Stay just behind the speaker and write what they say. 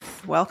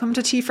welcome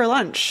to Tea for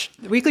Lunch,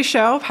 the weekly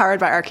show powered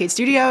by Arcade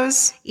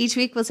Studios. Each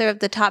week we'll serve up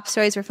the top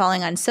stories we're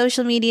following on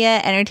social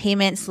media,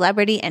 entertainment,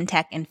 celebrity, and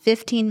tech in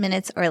 15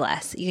 minutes or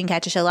less. You can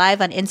catch a show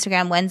live on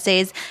Instagram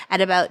Wednesdays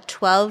at about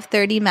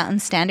 12:30 Mountain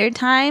Standard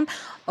Time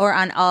or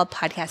on all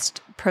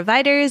podcast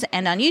providers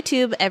and on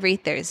YouTube every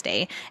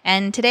Thursday.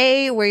 And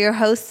today we're your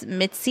hosts,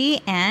 Mitzi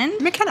and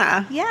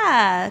McKenna.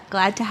 Yeah,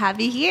 glad to have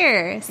you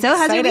here. So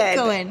how's your week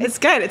going? It's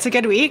good. It's a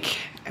good week.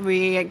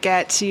 We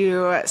get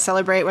to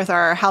celebrate with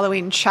our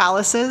Halloween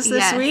chalices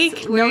this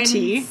week. We're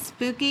tea. in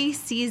spooky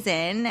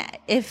season.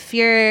 If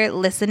you're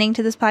listening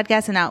to this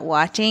podcast and not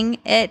watching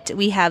it,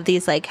 we have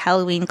these like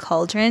Halloween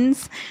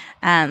cauldrons.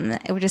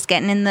 We're just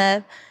getting in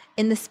the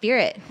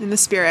spirit. In the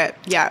spirit,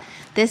 yeah.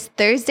 This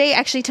Thursday,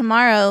 actually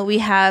tomorrow, we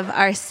have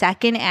our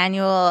second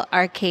annual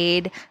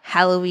Arcade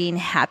Halloween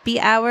Happy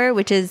Hour,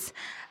 which is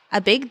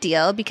a big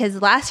deal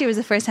because last year was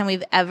the first time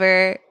we've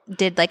ever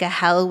did like a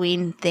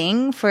Halloween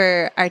thing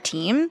for our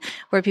team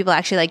where people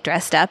actually like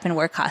dressed up and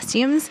wore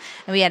costumes,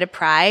 and we had a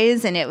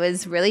prize and it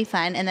was really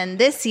fun. And then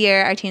this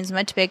year our team's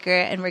much bigger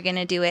and we're going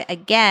to do it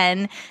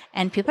again,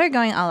 and people are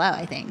going all out,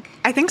 I think.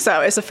 I think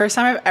so. It's the first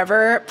time I've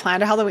ever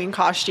planned a Halloween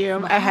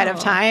costume ahead of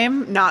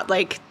time, not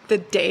like the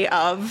day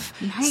of.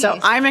 Nice. So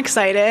I'm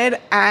excited,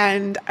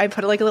 and I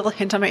put like a little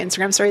hint on my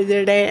Instagram story the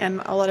other day,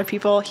 and a lot of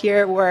people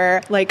here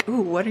were like,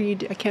 ooh, what are you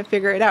doing? I can't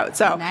figure it out.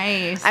 So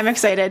nice. I'm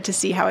excited to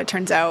see how it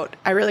turns out.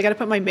 I really got to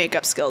put my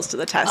makeup skills to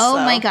the test. Oh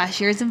my gosh,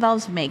 yours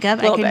involves makeup?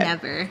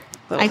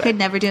 I could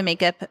never do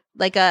makeup,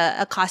 like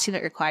a costume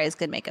that requires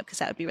good makeup, because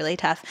that would be really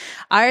tough.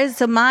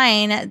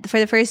 Mine, for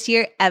the first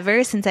year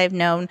ever since I've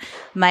known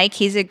Mike,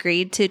 he's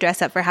agreed to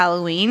dress up for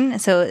Halloween.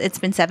 So it's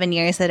been 7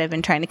 years that I've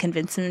been trying to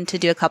convince him to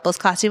do a couple's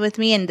costume with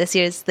me, and this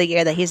year's the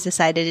year that he's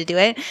decided to do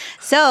it.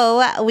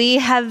 So we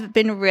have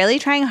been really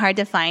trying hard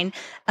to find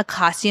a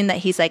costume that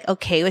he's like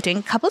okay with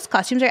doing. Couples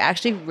costumes are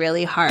actually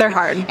really hard. They're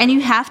hard. And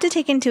you have to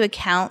take into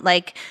account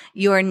like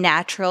your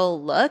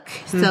natural look,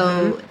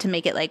 so to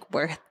make it like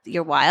worth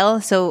your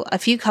while. So a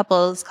few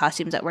couples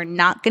costumes that we're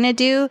not going to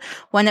do.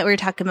 One that we were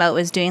talking about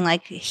was doing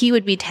like, he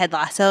would be Ted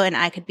Lasso and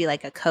I could be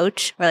like a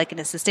coach or like an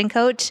assistant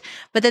coach.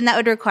 But then that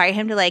would require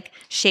him to like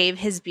shave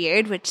his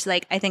beard, which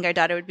like I think our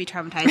daughter would be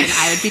traumatized and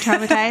I would be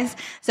traumatized.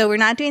 So we're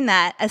not doing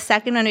that. A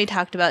second one we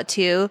talked about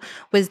too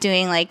was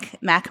doing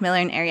like Mac Miller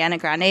and Ariana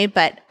Grande,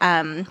 but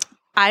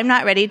I'm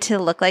not ready to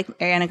look like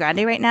Ariana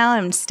Grande right now.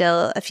 I'm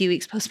still a few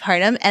weeks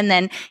postpartum. And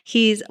then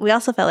we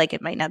also felt like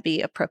it might not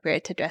be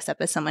appropriate to dress up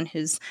as someone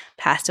who's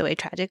passed away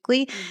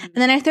tragically. And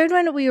then our third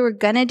one we were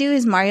going to do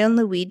is Mario and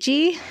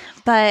Luigi,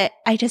 but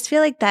I just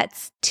feel like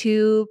that's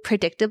too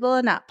predictable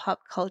and not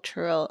pop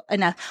cultural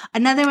enough.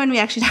 Another one we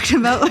actually talked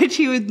about, which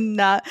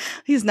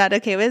he's not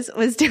okay with,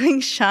 was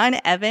doing Sean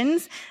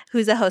Evans,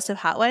 who's a host of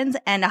Hot Ones,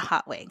 and a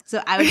hot wing.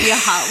 So I would be a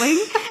hot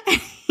wing.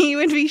 He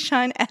would be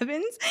Sean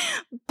Evans,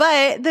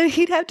 but then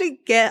he'd have to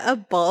get a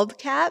bald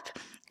cap,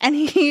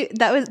 and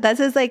that's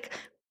his like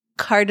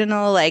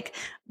cardinal like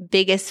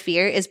biggest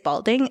fear is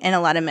balding, and a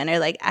lot of men are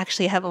like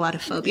actually have a lot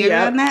of phobia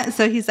around that.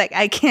 So he's like,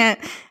 I can't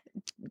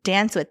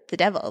dance with the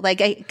devil. Like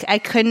I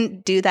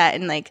couldn't do that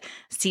and like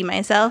see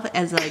myself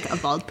as like a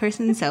bald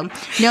person. So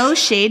no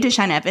shade to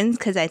Sean Evans,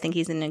 because I think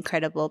he's an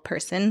incredible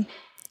person,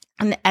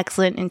 an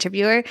excellent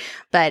interviewer,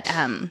 but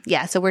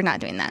so we're not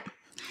doing that.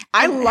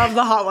 I love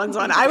the Hot Ones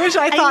one. I wish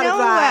I thought of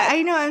that.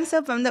 I know. I'm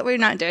so bummed that we're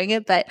not doing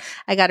it, but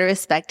I got to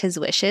respect his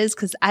wishes,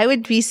 because I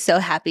would be so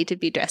happy to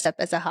be dressed up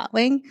as a hot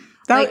wing.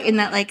 In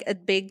that like a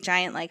big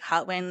giant like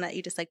hot wing that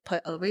you just like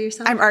put over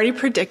yourself. I'm already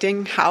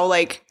predicting how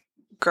like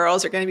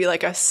girls are going to be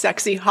like a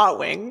sexy hot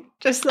wing.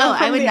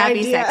 I would not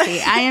be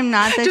sexy. I am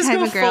not the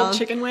type of girl. Full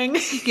chicken wing.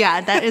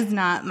 Yeah, that is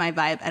not my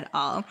vibe at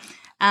all.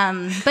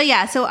 But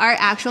yeah, so our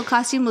actual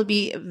costume will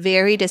be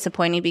very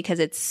disappointing because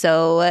it's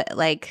so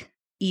like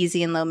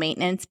easy and low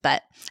maintenance,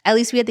 but at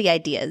least we had the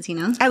ideas, you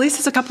know? At least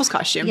it's a couple's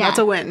costume. Yeah. That's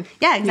a win.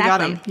 Yeah,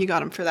 exactly. You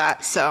got him for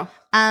that. So,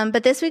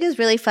 but this week is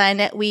really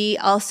fun. We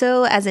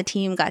also, as a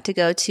team, got to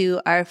go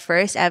to our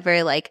first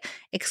ever like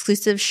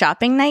exclusive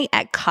shopping night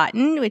at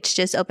Cotton, which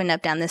just opened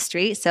up down the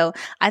street. So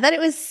I thought it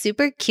was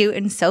super cute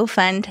and so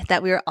fun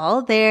that we were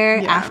all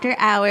there after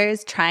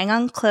hours, trying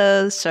on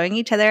clothes, showing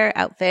each other our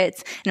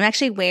outfits. And I'm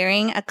actually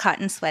wearing a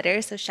cotton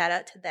sweater, so shout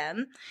out to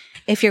them.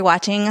 If you're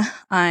watching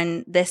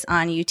on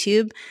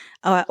YouTube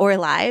or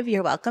live,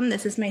 you're welcome.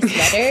 This is my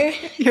sweater.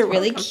 It's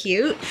really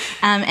cute.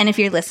 And if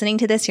you're listening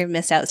to this, you're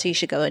missed out, so you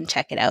should go and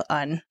check it out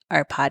on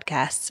our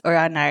podcasts or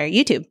on our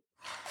YouTube.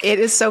 It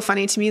is so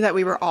funny to me that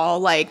we were all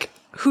like,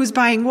 who's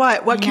buying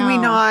what? What can we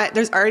not?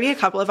 There's already a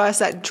couple of us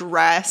that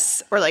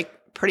dress or like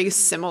pretty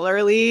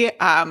similarly.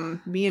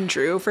 Me and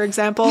Drew, for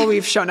example,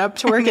 we've shown up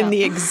to work in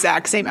the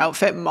exact same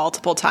outfit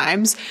multiple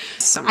times.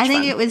 So much I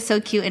think fun. It was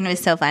so cute and it was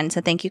so fun.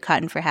 So thank you,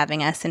 Cotton, for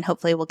having us. And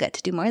hopefully we'll get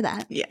to do more of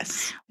that.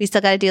 Yes. We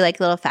still got to do like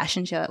a little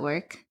fashion show at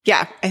work.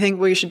 Yeah, I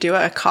think we should do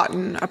a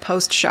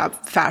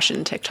post-shop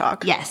fashion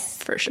TikTok. Yes.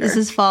 For sure. This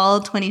is fall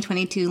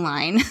 2022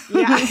 line.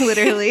 Yeah.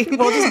 Literally.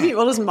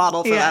 We'll just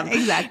model for them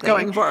exactly.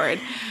 going forward.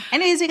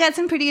 Anyways, we got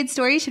some pretty good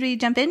stories. Should we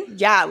jump in?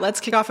 Yeah, let's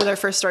kick off with our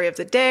first story of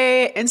the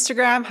day.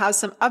 Instagram has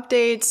some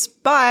updates,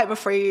 but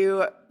before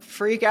you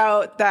freak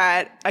out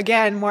that,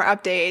 again, more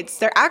updates,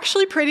 they're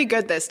actually pretty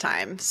good this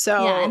time.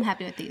 So yeah, I'm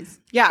happy with these.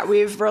 Yeah,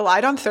 we've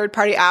relied on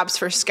third-party apps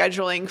for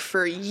scheduling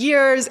for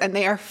years, and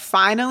they are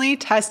finally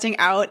testing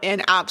out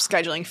in-app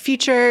scheduling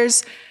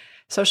features.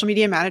 Social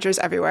media managers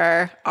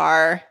everywhere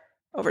are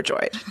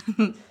overjoyed.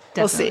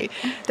 We'll see.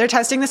 They're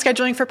testing the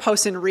scheduling for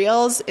posts and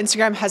reels.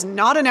 Instagram has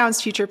not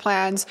announced future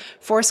plans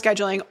for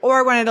scheduling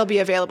or when it'll be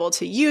available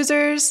to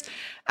users.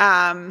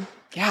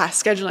 Yeah,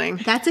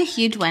 scheduling. That's a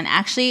huge one.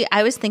 Actually,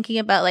 I was thinking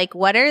about like,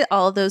 what are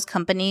all those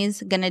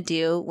companies going to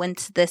do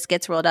once this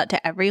gets rolled out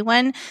to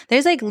everyone?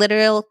 There's like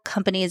literal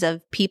companies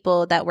of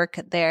people that work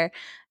there.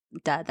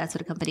 Duh, that's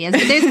what a company is.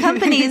 But there's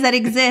companies that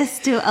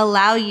exist to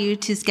allow you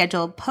to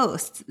schedule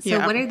posts. So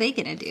what are they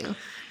going to do?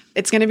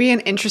 It's going to be an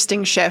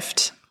interesting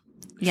shift.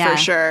 For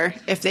sure,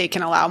 if they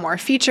can allow more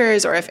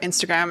features or if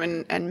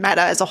Instagram and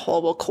Meta as a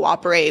whole will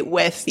cooperate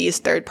with these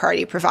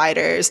third-party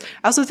providers.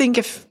 I also think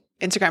if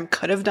Instagram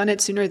could have done it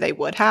sooner, they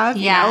would have.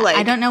 Yeah, you know,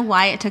 I don't know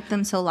why it took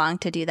them so long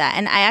to do that.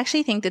 And I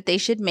actually think that they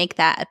should make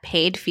that a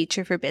paid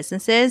feature for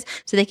businesses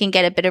so they can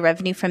get a bit of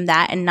revenue from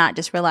that and not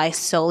just rely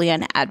solely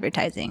on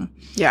advertising.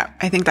 Yeah,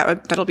 I think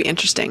that'll be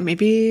interesting.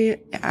 Maybe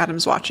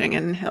Adam's watching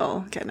and he'll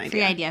get an idea.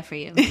 Free idea for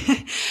you.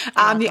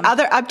 The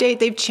other update,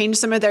 they've changed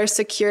some of their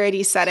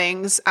security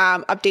settings,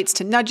 updates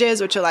to nudges,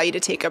 which allow you to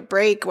take a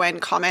break when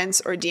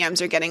comments or DMs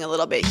are getting a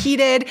little bit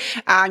heated.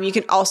 You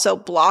can also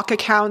block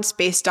accounts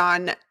based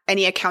on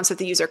any accounts that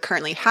the user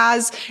currently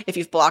has. If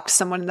you've blocked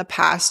someone in the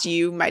past,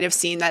 you might have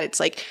seen that it's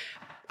like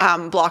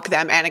block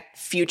them and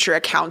future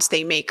accounts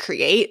they may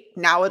create.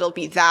 Now it'll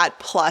be that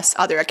plus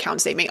other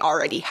accounts they may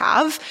already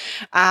have.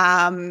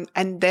 And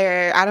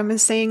Adam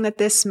is saying that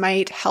this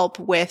might help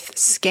with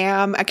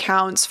scam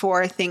accounts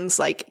for things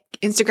like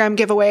Instagram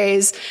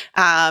giveaways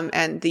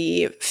and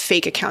the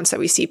fake accounts that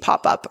we see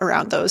pop up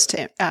around those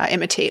to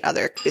imitate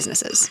other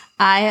businesses.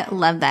 I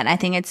love that. I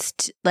think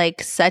it's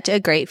like such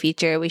a great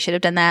feature. We should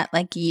have done that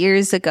like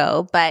years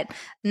ago, but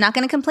I'm not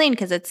going to complain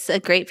because it's a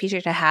great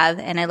feature to have.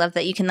 And I love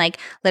that you can like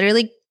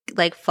literally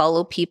like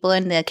follow people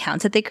in the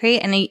accounts that they create.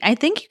 And I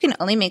think you can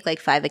only make like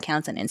 5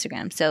 accounts on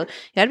Instagram. So you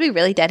got to be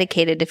really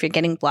dedicated if you're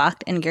getting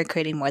blocked and you're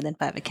creating more than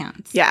 5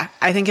 accounts. Yeah,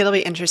 I think it'll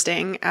be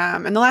interesting.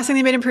 And the last thing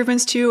they made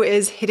improvements to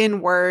is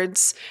hidden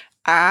words.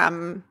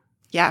 Kind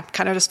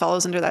of just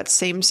follows under that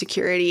same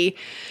security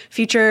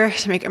feature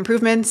to make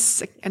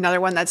improvements.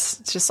 Another one that's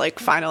just like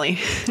finally.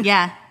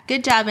 Yeah.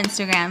 Good job,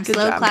 Instagram. Good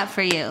Slow job. clap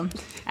for you.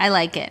 I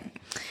like it.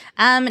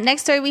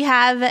 Next story we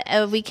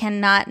have, we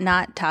cannot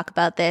not talk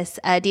about this.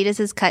 Adidas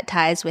has cut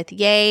ties with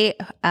Ye,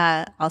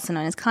 also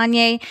known as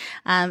Kanye,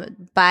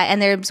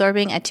 and they're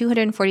absorbing a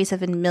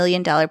 $247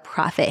 million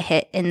profit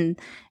hit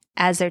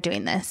as they're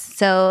doing this.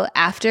 So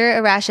after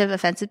a rash of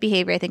offensive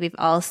behavior, I think we've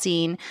all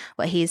seen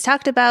what he's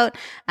talked about.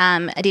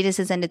 Adidas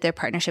has ended their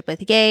partnership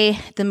with Ye.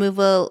 The move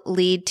will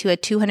lead to a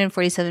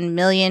 $247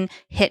 million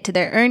hit to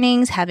their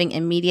earnings, having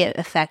immediate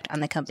effect on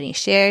the company's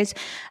shares.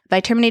 By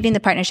terminating the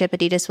partnership,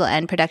 Adidas will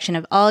end production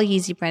of all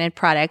Yeezy branded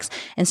products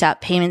and stop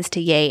payments to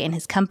Ye and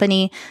his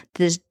company.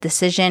 This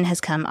decision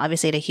has come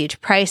obviously at a huge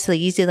price. The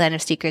Yeezy line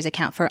of sneakers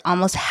account for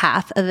almost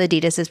half of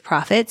Adidas's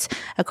profits,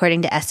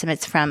 according to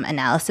estimates from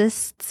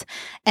analysts.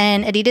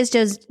 And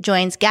Adidas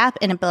joins Gap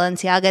and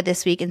Balenciaga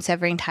this week in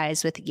severing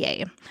ties with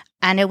Ye.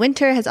 Anna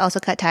Wintour has also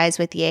cut ties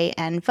with Ye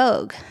and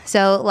Vogue.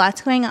 So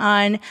lots going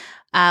on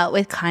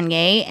with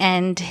Kanye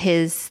and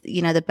his,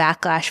 the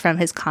backlash from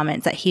his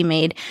comments that he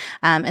made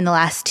in the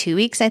last 2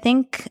 weeks, I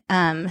think.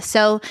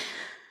 So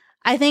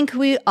I think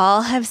we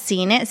all have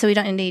seen it, so we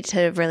don't need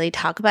to really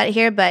talk about it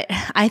here, but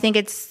I think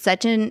it's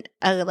such a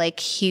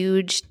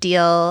huge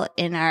deal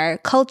in our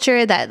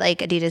culture that like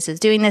Adidas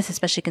is doing this,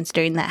 especially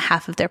considering that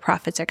half of their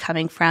profits are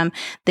coming from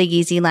the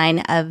Yeezy line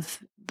of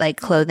like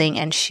clothing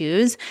and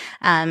shoes.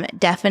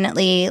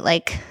 Definitely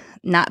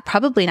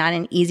probably not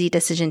an easy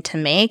decision to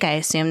make. I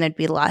assume there'd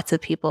be lots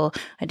of people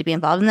who had to be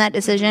involved in that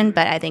decision,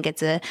 but I think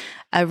it's a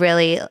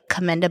really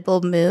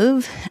commendable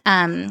move.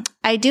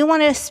 I do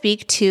want to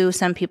speak to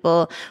some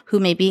people who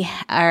maybe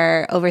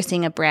are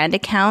overseeing a brand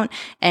account.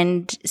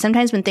 And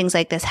sometimes when things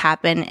like this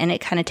happen and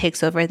it kind of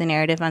takes over the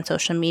narrative on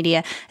social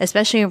media,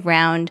 especially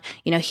around,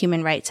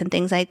 human rights and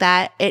things like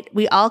that,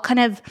 we all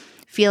kind of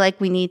feel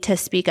like we need to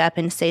speak up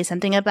and say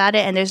something about it.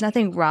 And there's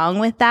nothing wrong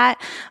with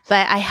that.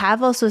 But I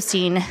have also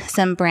seen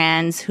some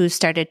brands who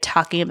started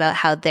talking about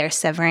how they're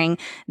severing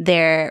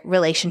their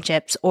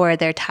relationships or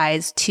their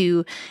ties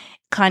to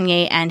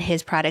Kanye and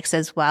his products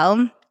as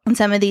well. And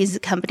some of these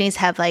companies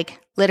have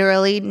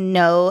literally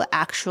no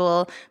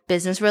actual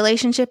business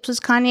relationships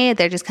with Kanye.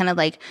 They're just kind of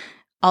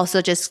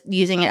also just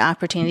using an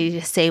opportunity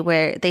to say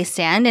where they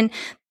stand. And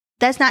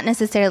that's not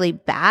necessarily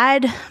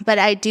bad, but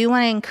I do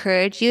want to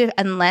encourage you,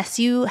 unless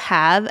you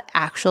have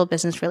actual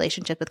business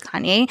relationship with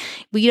Kanye,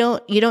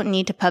 you don't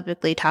need to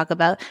publicly talk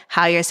about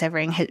how you're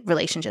severing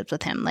relationships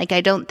with him. Like,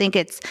 I don't think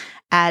it's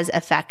as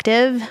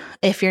effective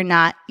if you're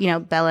not,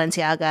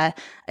 Balenciaga,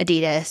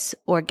 Adidas,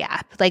 or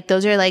Gap. Like,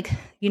 those are like,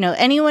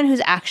 anyone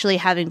who's actually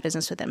having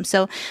business with him.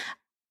 So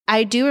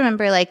I do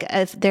remember, like,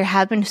 there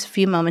have been a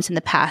few moments in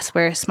the past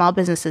where small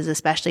businesses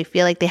especially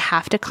feel like they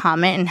have to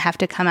comment and have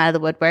to come out of the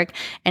woodwork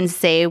and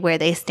say where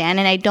they stand.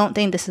 And I don't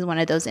think this is one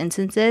of those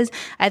instances.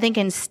 I think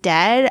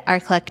instead our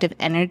collective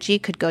energy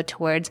could go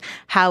towards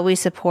how we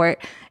support,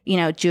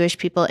 Jewish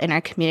people in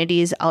our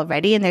communities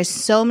already. And there's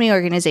so many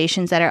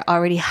organizations that are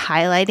already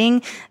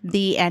highlighting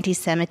the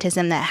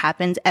anti-Semitism that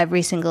happens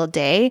every single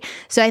day.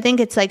 So I think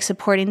it's like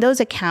supporting those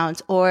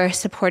accounts or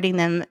supporting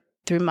them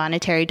through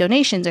monetary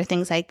donations or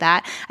things like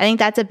that. I think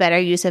that's a better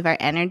use of our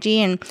energy.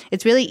 And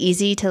it's really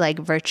easy to like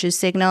virtue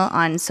signal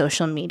on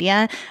social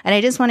media. And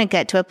I just want to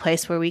get to a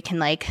place where we can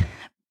like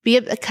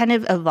kind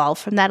of evolve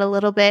from that a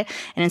little bit.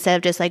 And instead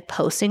of just like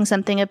posting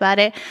something about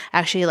it,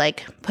 actually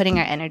like putting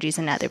our energies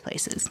in other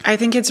places. I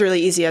think it's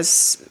really easy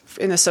as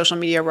in the social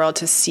media world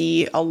to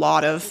see a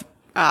lot of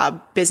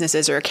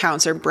businesses or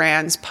accounts or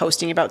brands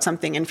posting about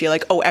something and feel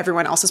like, oh,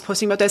 everyone else is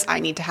posting about this, I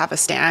need to have a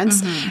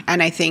stance.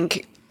 And I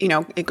think,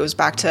 it goes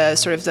back to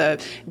sort of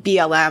the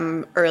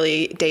BLM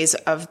early days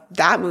of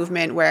that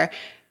movement where,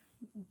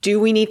 do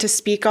we need to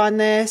speak on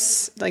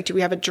this? Like, do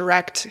we have a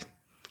direct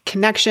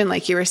connection,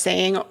 like you were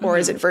saying, or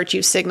is it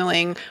virtue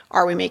signaling?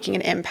 Are we making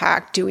an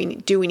impact? Do we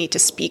need to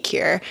speak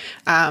here?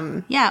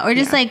 Or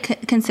just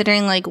like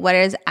considering like what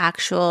is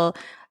actual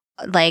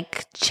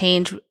like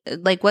change,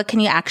 like what can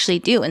you actually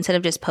do instead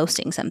of just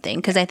posting something?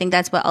 Because I think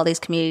that's what all these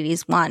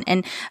communities want.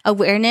 And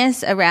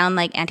awareness around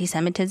like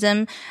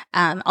anti-Semitism,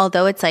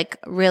 although it's like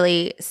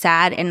really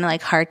sad and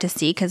like hard to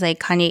see, because like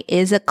Kanye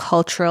is a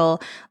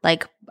cultural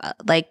like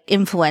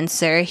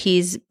influencer.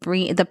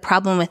 The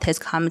problem with his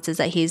comments is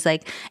that he's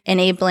like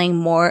enabling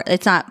more.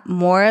 It's not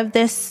more of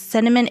this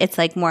sentiment. It's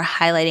like more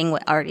highlighting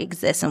what already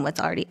exists and what's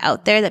already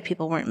out there that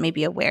people weren't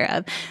maybe aware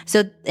of.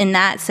 So in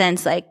that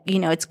sense, like,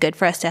 it's good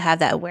for us to have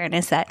that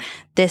awareness that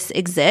this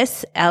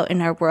exists out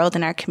in our world,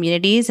 in our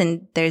communities.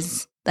 And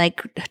there's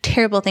like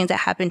terrible things that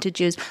happen to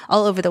Jews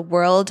all over the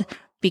world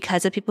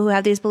because of people who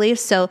have these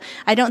beliefs. So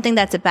I don't think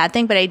that's a bad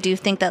thing, but I do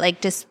think that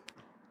like just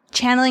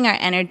channeling our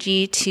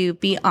energy to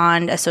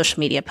beyond a social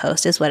media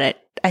post is what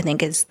I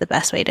think is the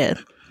best way to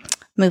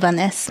move on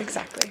this.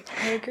 Exactly.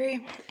 I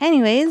agree.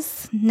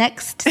 Anyways,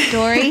 next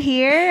story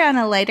here on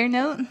a lighter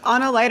note.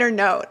 On a lighter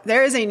note,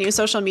 there is a new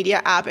social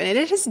media app and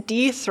it has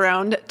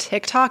dethroned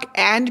TikTok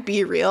and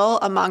Be Real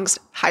amongst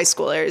high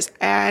schoolers.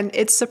 And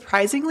it's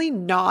surprisingly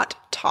not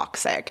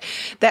toxic.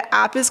 The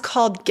app is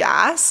called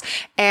Gas,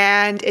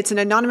 and it's an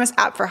anonymous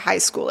app for high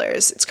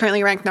schoolers. It's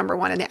currently ranked number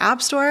 1 in the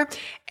App Store.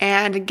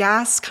 And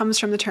gas comes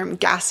from the term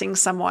gassing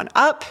someone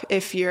up,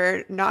 if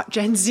you're not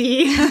Gen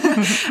Z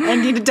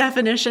and need a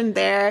definition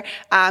there.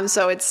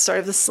 So it's sort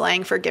of the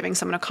slang for giving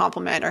someone a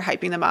compliment or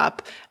hyping them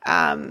up.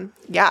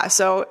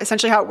 So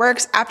essentially how it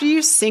works, after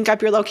you sync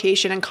up your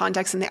location and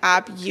context in the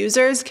app,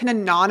 users can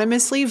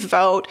anonymously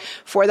vote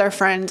for their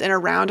friends in a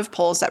round of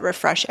polls that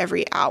refresh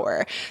every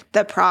hour.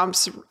 The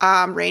prompts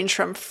range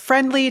from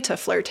friendly to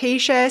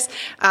flirtatious.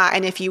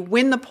 And if you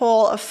win the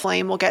poll, a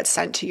flame will get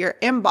sent to your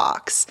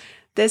inbox.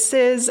 This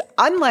is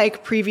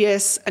unlike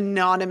previous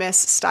anonymous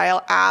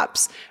style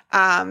apps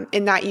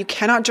in that you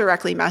cannot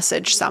directly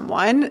message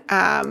someone.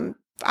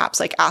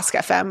 Apps like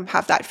Ask.fm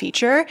have that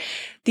feature.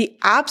 The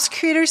app's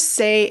creators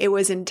say it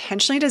was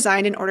intentionally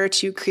designed in order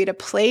to create a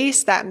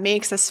place that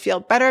makes us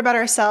feel better about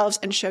ourselves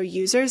and show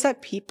users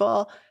that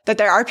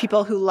there are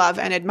people who love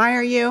and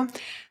admire you.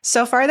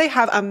 So far, they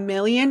have 1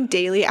 million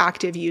daily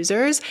active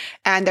users,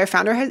 and their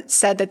founder has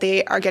said that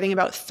they are getting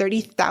about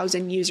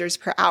 30,000 users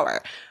per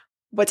hour.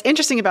 What's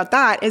interesting about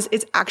that is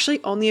it's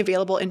actually only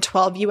available in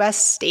 12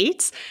 US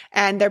states,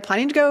 and they're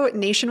planning to go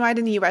nationwide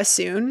in the US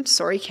soon.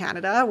 Sorry,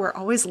 Canada. We're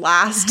always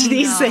last to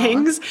these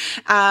things.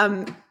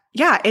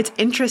 It's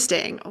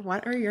interesting.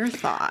 What are your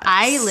thoughts?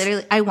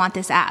 I want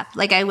this app.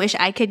 Like, I wish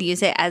I could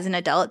use it as an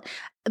adult.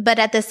 But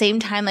at the same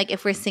time, like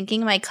if we're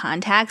syncing my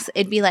contacts,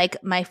 it'd be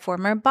like my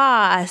former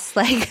boss,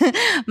 like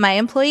my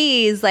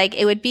employees, like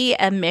it would be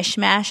a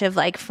mishmash of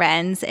like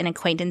friends and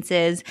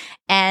acquaintances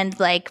and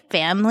like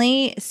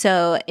family.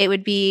 So it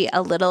would be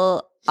a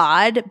little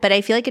odd, but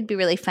I feel like it'd be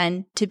really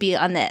fun to be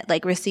on the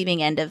like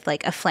receiving end of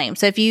like a flame.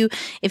 So if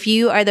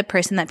you are the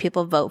person that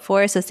people vote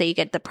for, so say you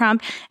get the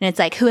prompt and it's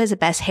like, who has the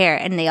best hair?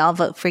 And they all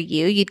vote for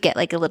you, you'd get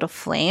like a little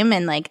flame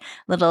and like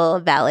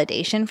little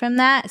validation from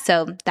that.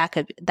 So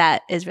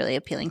that is really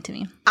appealing to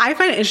me. I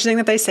find it interesting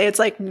that they say it's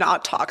like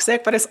not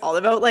toxic, but it's all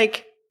about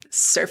like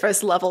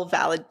surface level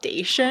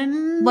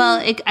validation.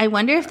 Well, I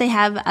wonder if they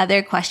have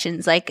other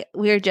questions. Like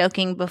we were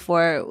joking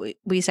before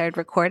we started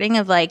recording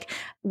of like,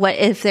 what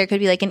if there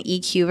could be like an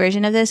EQ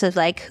version of this of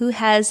like, who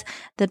has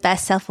the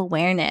best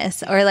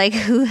self-awareness or like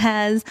who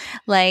has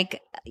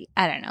like,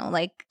 I don't know,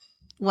 like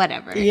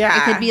whatever. Yeah.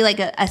 It could be like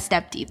a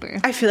step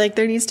deeper. I feel like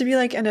there needs to be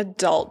like an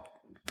adult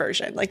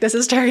version. Like this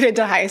is targeted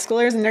to high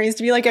schoolers, and there needs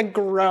to be like a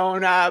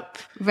grown up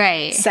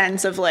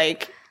sense of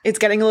like it's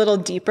getting a little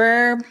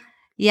deeper.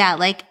 Yeah,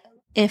 like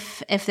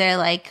if they're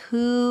like,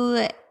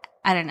 who,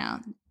 I don't know.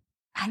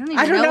 I don't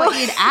even know what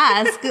you'd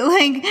ask.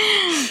 Like,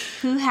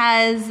 who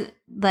has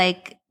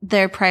like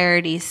their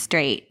priorities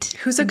straight?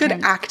 Who's a good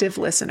active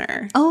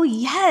listener? Oh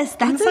yes,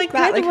 that's things like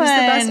that. Like who's the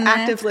best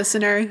active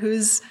listener?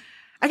 Who's,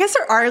 I guess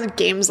there are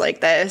games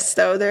like this,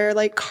 though. They're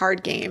like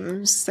card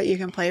games that you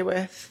can play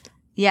with.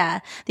 Yeah.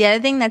 The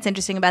other thing that's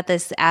interesting about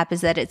this app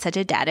is that it's such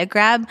a data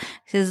grab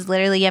because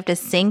literally you have to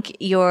sync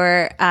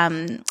your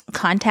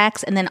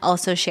contacts and then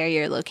also share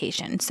your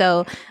location.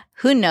 So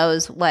who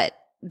knows what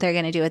they're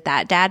going to do with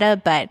that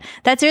data. But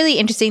that's really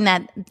interesting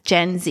that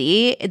Gen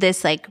Z,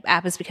 this like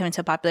app is becoming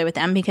so popular with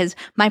them, because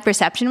my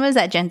perception was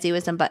that Gen Z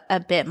was a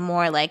bit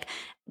more like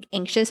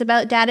anxious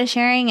about data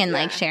sharing and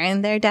like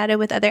sharing their data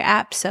with other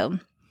apps. So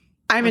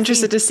I'm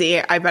interested to see.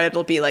 I bet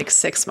it'll be like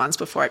 6 months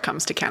before it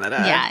comes to Canada.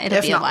 Yeah, it'll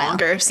if be not a while.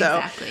 Longer. So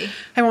exactly.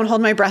 I won't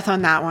hold my breath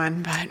on that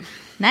one. But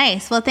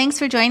nice. Well, thanks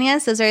for joining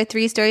us. Those are our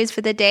 3 stories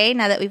for the day.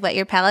 Now that we've wet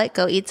your palate,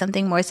 go eat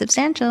something more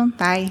substantial.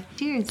 Bye.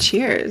 Cheers.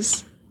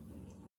 Cheers.